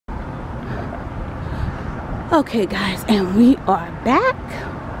Okay guys, and we are back.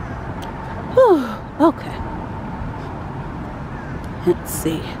 Whew, okay. Let's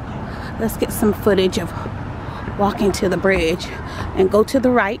see. Let's get some footage of walking to the bridge and go to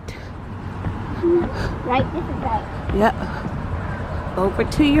the right. Right, this is right. Yep. Over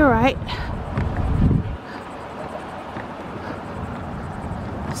to your right.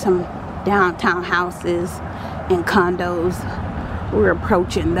 Some downtown houses and condos. We're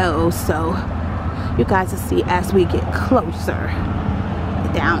approaching those, so you guys will see as we get closer. The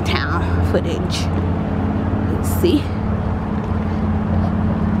downtown footage. Let's see.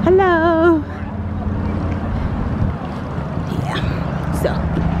 Hello. Yeah. So.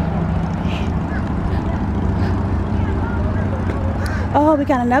 Oh, we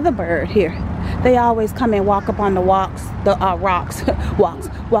got another bird here. They always come and walk up on the rocks.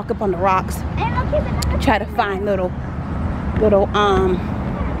 Walk up on the rocks. Try to find little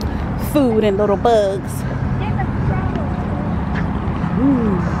food and little bugs.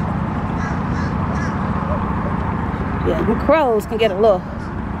 Ooh. Yeah, them crows can get a little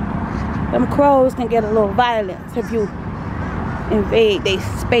violent if you invade their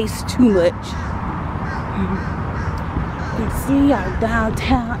space too much. You can see our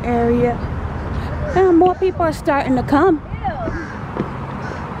downtown area, and more people are starting to come.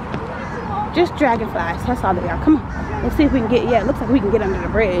 Just dragonflies, that's all they are. Come on, let's see if we can get, yeah, it looks like we can get under the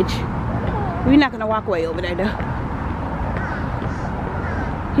bridge. We're not gonna walk way over there though.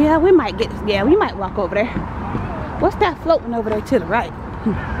 Yeah, we might walk over there. What's that floating over there to the right?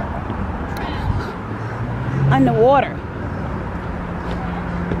 Underwater.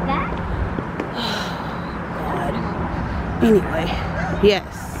 God. Anyway,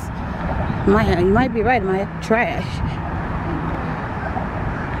 yes. You might be right, my trash.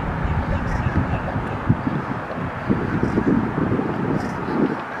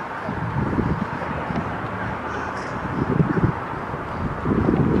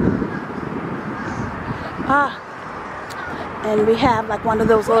 And we have like one of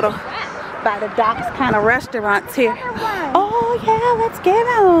those little by the docks kind of restaurants here. Oh yeah, let's get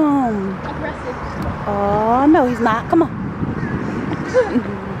him. Oh no, he's not. Come on.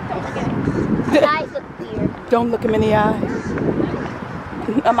 Eyes look weird. Don't look him in the eye.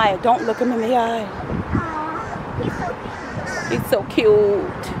 Amaya, don't look him in the eye. Aww, he's so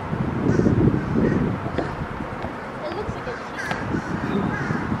cute. It looks like a sheep.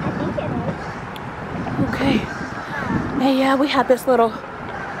 I think it is. Okay. And yeah, we have this little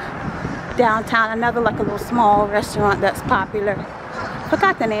downtown, another like a little small restaurant that's popular.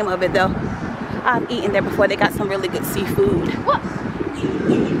 Forgot the name of it though. I've eaten there before. They got some really good seafood. What?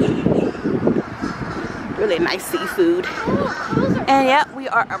 Really nice seafood. And yeah, we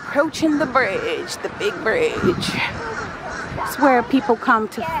are approaching the bridge, the big bridge. It's where people come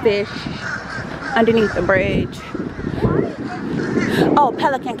to fish underneath the bridge. Oh,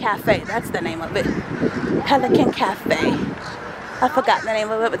 Pelican Cafe, that's the name of it. Pelican Cafe. I forgot the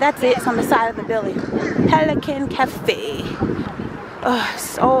name of it, but that's it. It's on the side of the building. Pelican Cafe. Oh,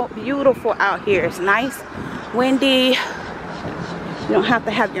 so beautiful out here. It's nice, windy. You don't have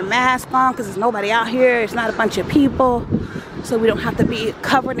to have your mask on because there's nobody out here. It's not a bunch of people, so we don't have to be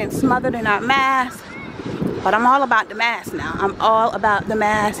covered and smothered in our mask. But I'm all about the mask now. I'm all about the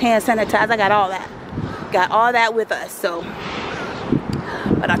mask, hand sanitizer. I got all that. Got all that with us. So,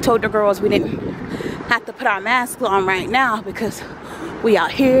 but I told the girls we didn't have to put our masks on right now because we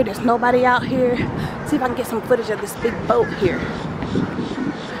out here. There's nobody out here. See if I can get some footage of this big boat here.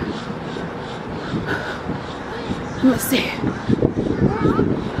 Let me see.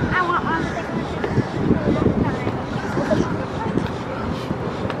 I want one to take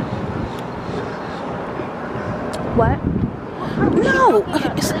What? No,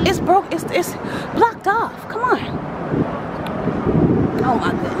 it's broke. It's blocked off. Come on. Oh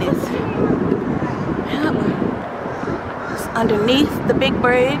my goodness. Yep. It's underneath the big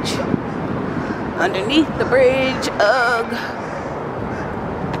bridge. Underneath the bridge. Ugh.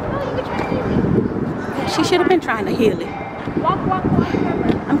 She should have been trying to heal it. Walk.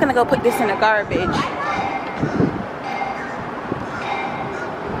 I'm gonna go put this in the garbage.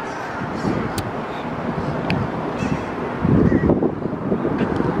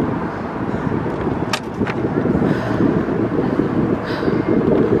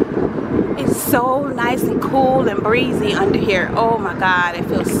 It's so nice and cool and breezy under here. Oh my God, it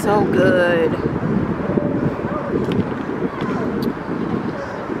feels so good.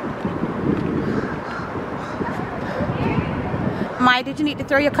 Mai, did you need to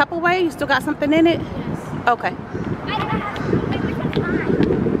throw your cup away? You still got something in it? Yes. Okay.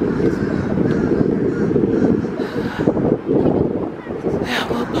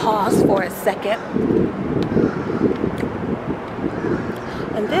 We'll pause for a second.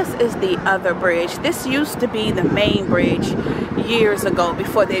 And this is the other bridge. This used to be the main bridge years ago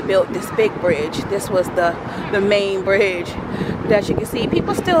before they built this big bridge. This was the main bridge. But as you can see,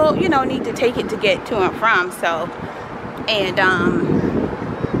 people still, you know, need to take it to get to and from. So, and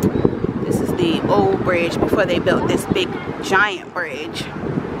this is the old bridge before they built this big giant bridge.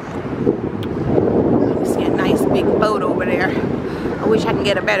 You see a nice big boat over there. I wish I could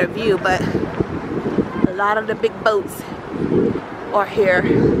get a better view, but a lot of the big boats are here.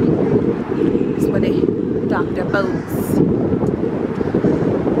 That's where they dock their boats.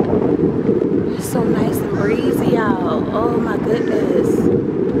 It's so nice and breezy out. Oh my goodness.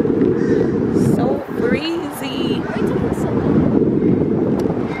 So breezy.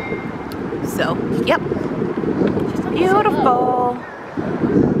 So, yep. Beautiful.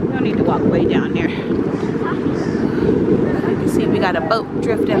 We don't need to walk way down there. You can see we got a boat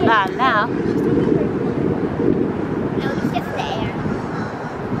drifting by now.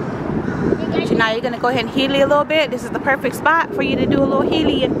 So now you're going to go ahead and heely a little bit. This is the perfect spot for you to do a little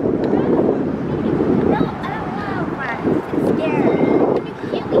heelying. No, I don't want to. I'm scared.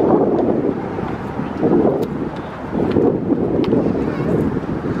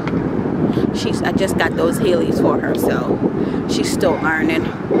 I just got those heelys for her, so she's still learning.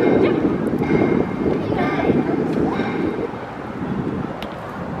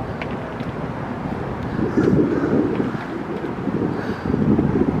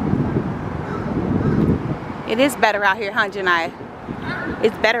 It is better out here, huh, Janiyah?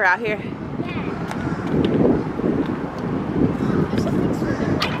 It's better out here.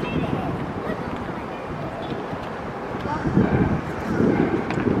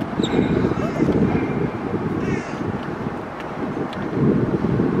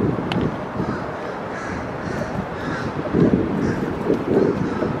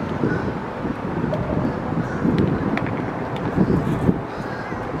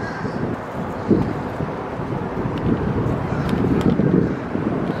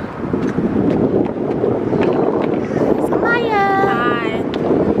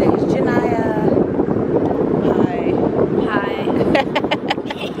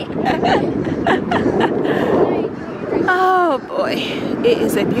 Oh boy, it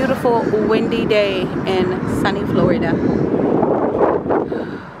is a beautiful windy day in sunny Florida.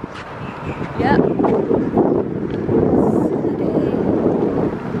 Yep. Sunny day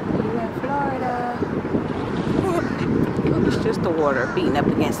in Florida. It's just the water beating up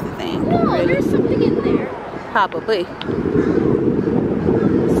against the thing. No, really. There's something in there. Probably.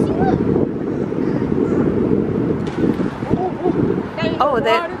 Oh,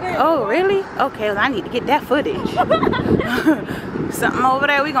 that. Oh, really? Okay, well, I need to get that footage. Something over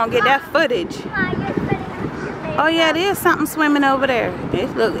there. We gonna get that footage. Oh yeah, it is something swimming over there.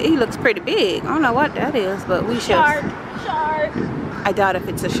 He looks pretty big. I don't know what that is, but we should. Shark. I doubt if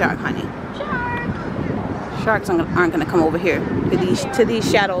it's a shark, honey. Sharks aren't gonna come over here to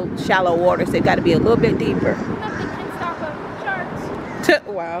these shallow waters. They've got to be a little bit deeper. Nothing can stop sharks.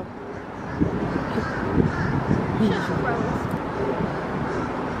 Wow.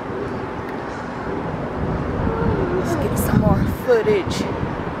 Let's get some more footage.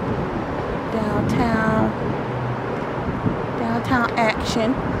 Downtown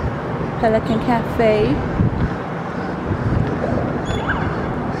action. Pelican Cafe.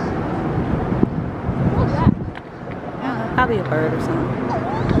 What's that? Probably a bird or something.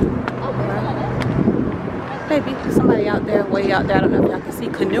 Maybe somebody out there, way out there. I don't know if y'all can see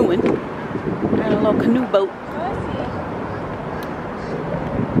canoeing. They're in a little canoe boat.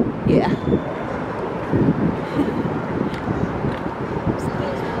 Yeah.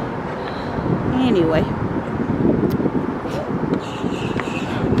 Anyway.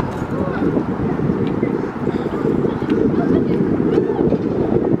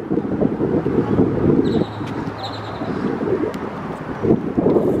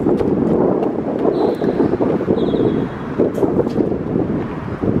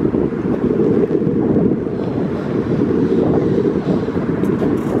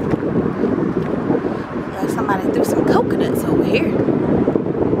 Somebody threw some coconuts over here.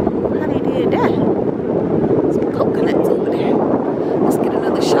 How they did that? Some coconuts over there. Let's get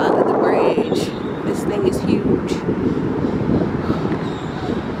another shot of the bridge. This thing is huge.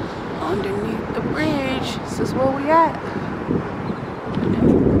 Underneath the bridge. This is where we at.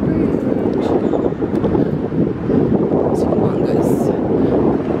 Underneath the bridge. It's humongous.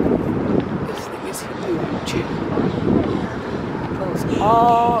 This thing is huge. It goes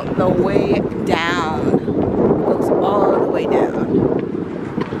all the way down. All the way down.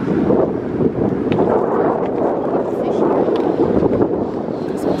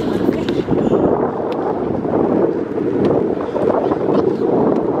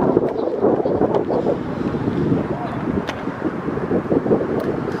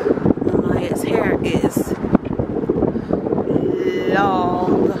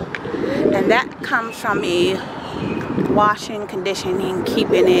 that comes from me washing, conditioning,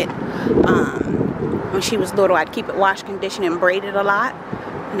 keeping it. When she was little, I'd keep it washed, conditioned, and braided a lot.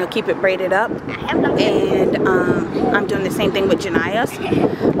 You know, keep it braided up. And I'm doing the same thing with Jania's. As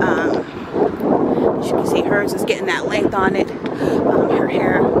you can see, hers is getting that length on it. Her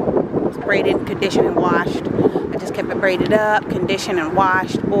hair is braided, conditioned, and washed. I just kept it braided up, conditioned, and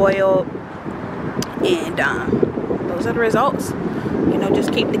washed, oiled. And those are the results. You know,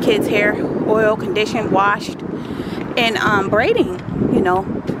 just keep the kids' hair oiled, conditioned, washed. And braiding, you know,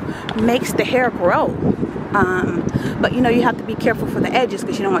 makes the hair grow. But you know, you have to be careful for the edges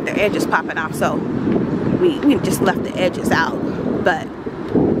because you don't want the edges popping off. So we just left the edges out. But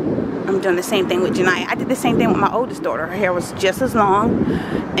I'm doing the same thing with Jania. I did the same thing with my oldest daughter. Her hair was just as long.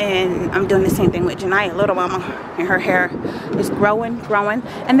 And I'm doing the same thing with Jania, little mama. And her hair is growing.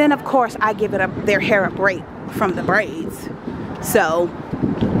 And then of course I give their hair a break from the braids. So,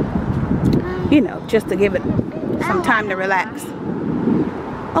 you know, just to give it some time to relax.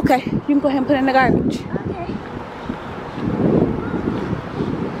 Okay, you can go ahead and put it in the garbage. Okay.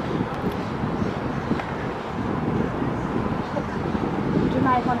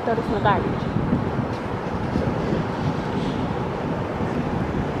 Jania's gonna throw this in the garbage.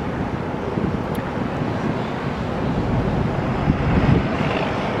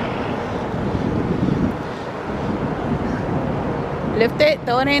 Lift it,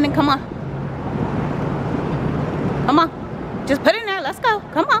 throw it in, and come on. Come on. Just put it in there. Let's go.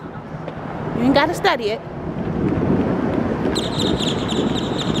 Come on. You ain't got to study it.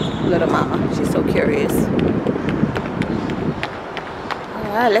 Little mama. She's so curious.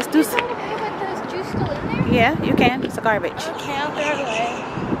 Alright, let's do some. Is juice still in there? Yeah, you can. It's a garbage. Okay, I'll throw it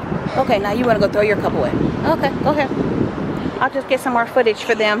away. Okay, now you want to go throw your cup away. Okay, go ahead. I'll just get some more footage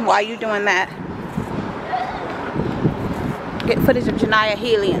for them while you're doing that. Get footage of Jania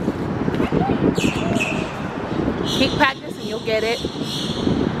healing. Keep practicing, you'll get it.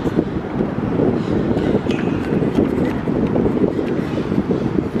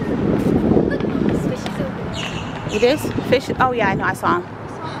 Look, this fish is open. It is? Fish? Oh yeah, I know, I saw them.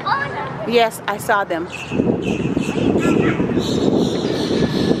 Oh, no. Yes, I saw them.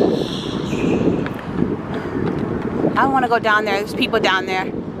 I don't want to go down there. There's people down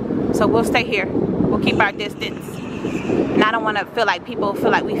there. So we'll stay here. We'll keep our distance. And I don't want to feel like people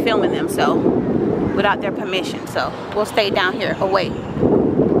feel like we filming them, so without their permission. So we'll stay down here away.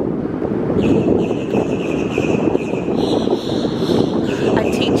 I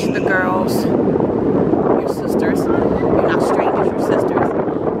teach the girls, your sisters, you're not strangers, you're sisters.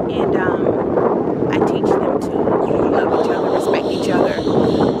 And I teach them to love each other, respect each other,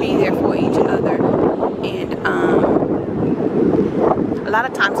 be there for each other. And a lot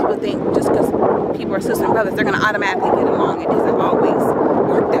of times people think just because people are sisters and brothers, they're going to automatically get along. It doesn't always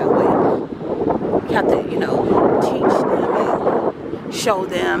work that way. You have to, you know, teach them and show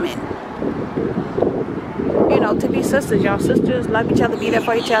them, and you know, to be sisters. Y'all sisters, love each other, be there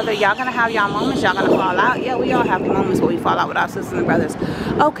for each other. Y'all gonna have y'all moments, y'all gonna fall out. Yeah, we all have moments where we fall out with our sisters and brothers.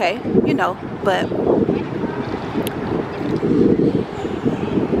 Okay, you know, but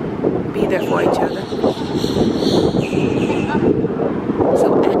be there for each other.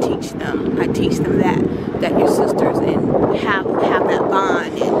 So I teach them that you're sisters, and have that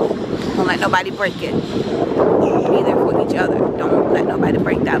bond, and don't let nobody break it. Be there for each other. Don't let nobody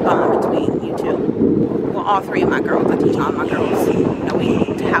break that bond between you two. Well, all three of my girls. I teach all my girls. You know, we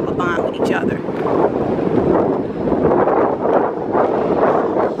need to have a bond with each other.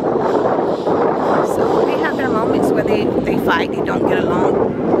 So they have their moments where they fight, they don't get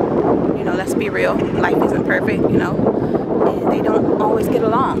along. You know, let's be real. Life isn't perfect, you know. And they don't always get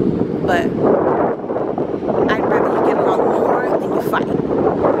along. But I'd rather you get along more than you fight.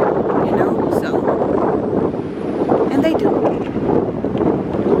 You know, so. And they do.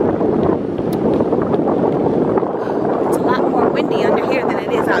 It's a lot more windy under here than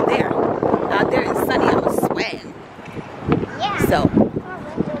it is out there. Out there it's sunny, I was sweating. Yeah. So.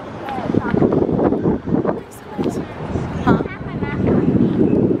 Huh?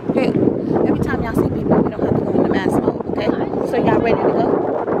 Hey, every time y'all see people, we don't have to go into mask mode, okay? So y'all ready to go?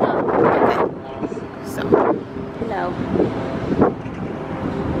 Okay. So, you know.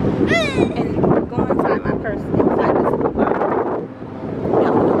 And go inside my purse, inside this car. You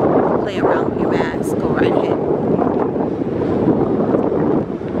know, play around with your mask, go right ahead.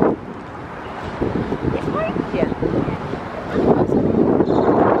 This one? Yeah.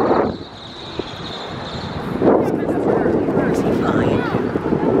 Where is he flying?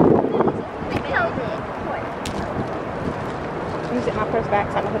 Can you zip my purse back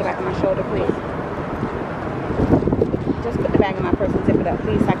so I can put it back on my shoulder, please? Just put the bag in my purse. zip it up,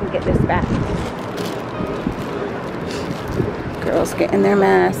 please, so I can get this back. Girls getting their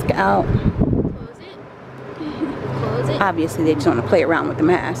mask out. Close it. Close it. Obviously, they just want to play around with the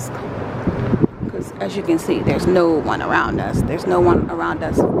mask. Because as you can see, there's no one around us. There's no one around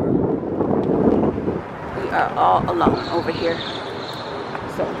us. We are all alone over here.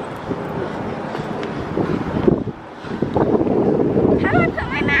 So. How do I put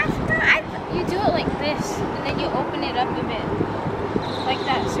my mask on? You do it like this, and then you open it up a bit. Like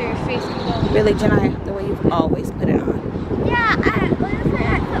that, so your face can go. Really, Janaya, the way you've always put it on. Yeah, what if I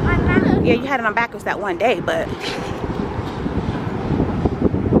put my mask? Yeah, you had it on backwards that one day, but.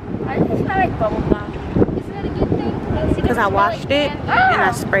 Why does it smell like bubble gum? Isn't that a good thing? Because I washed it and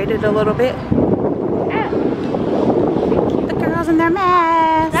I sprayed it a little bit. The girls in their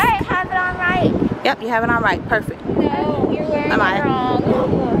masks. I have it on right. Yep, you have it on right. Perfect. No, you're wearing Am I? it wrong.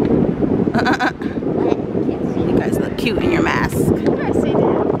 You guys look cute in your mask. I'm gonna say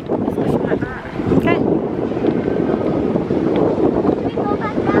that. Okay. Can we go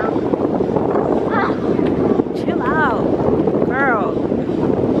back down? Chill out, girl.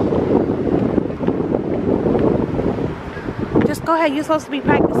 Just go ahead. You're supposed to be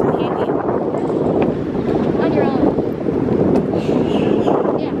practicing hanging. On your own.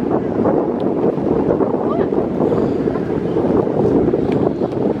 Yeah.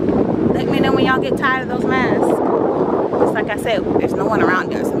 Let me know when y'all get tired of those masks. Just like I said, there's no one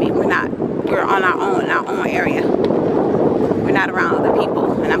around us. I mean, we're on our own, in our own area. We're not around other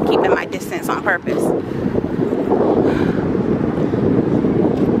people, and I'm keeping my distance on purpose.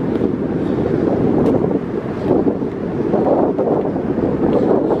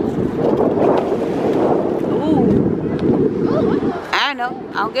 Ooh. I know.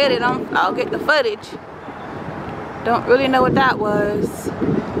 I'll get it on. I'll get the footage. Don't really know what that was.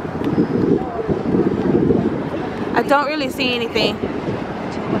 I don't really see anything.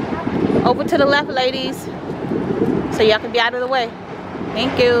 Over to the left, ladies, so y'all can be out of the way.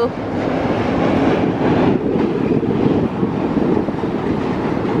 Thank you.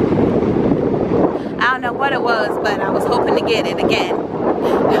 I don't know what it was, but I was hoping to get it again.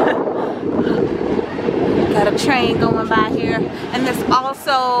 Got a train going by here, and there's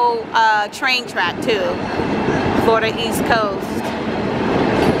also a train track too for the East Coast.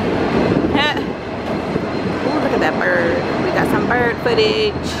 Ooh, look at that bird. We got some bird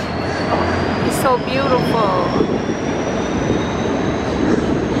footage. It's so beautiful.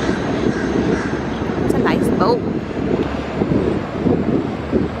 It's a nice boat.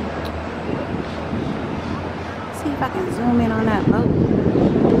 See if I can zoom in on that boat.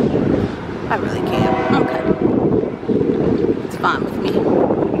 I really can't. Okay. It's fine with me.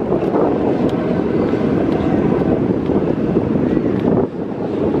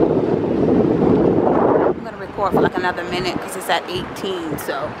 For like another minute because it's at 18,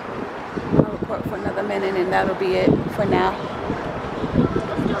 so I'll record for another minute and that'll be it for now.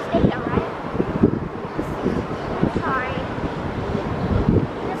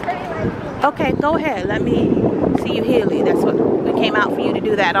 Okay, go ahead. Let me see you Healy. That's what we came out for you to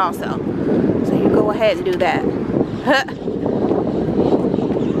do that also. So you go ahead and do that.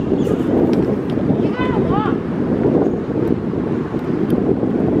 You gotta walk.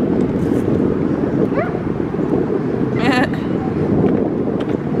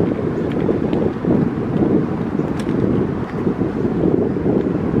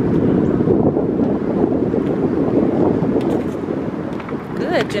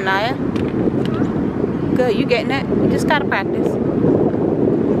 Good, Janaya. Good, you getting it? You just gotta practice.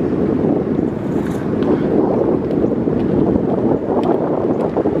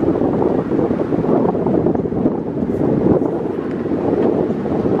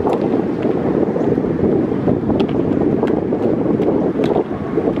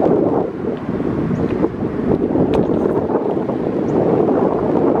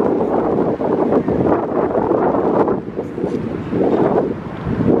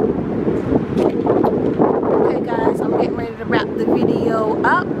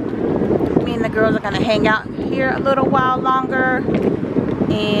 Girls are gonna hang out here a little while longer,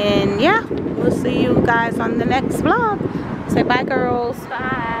 and yeah, we'll see you guys on the next vlog. Say bye, girls. Bye.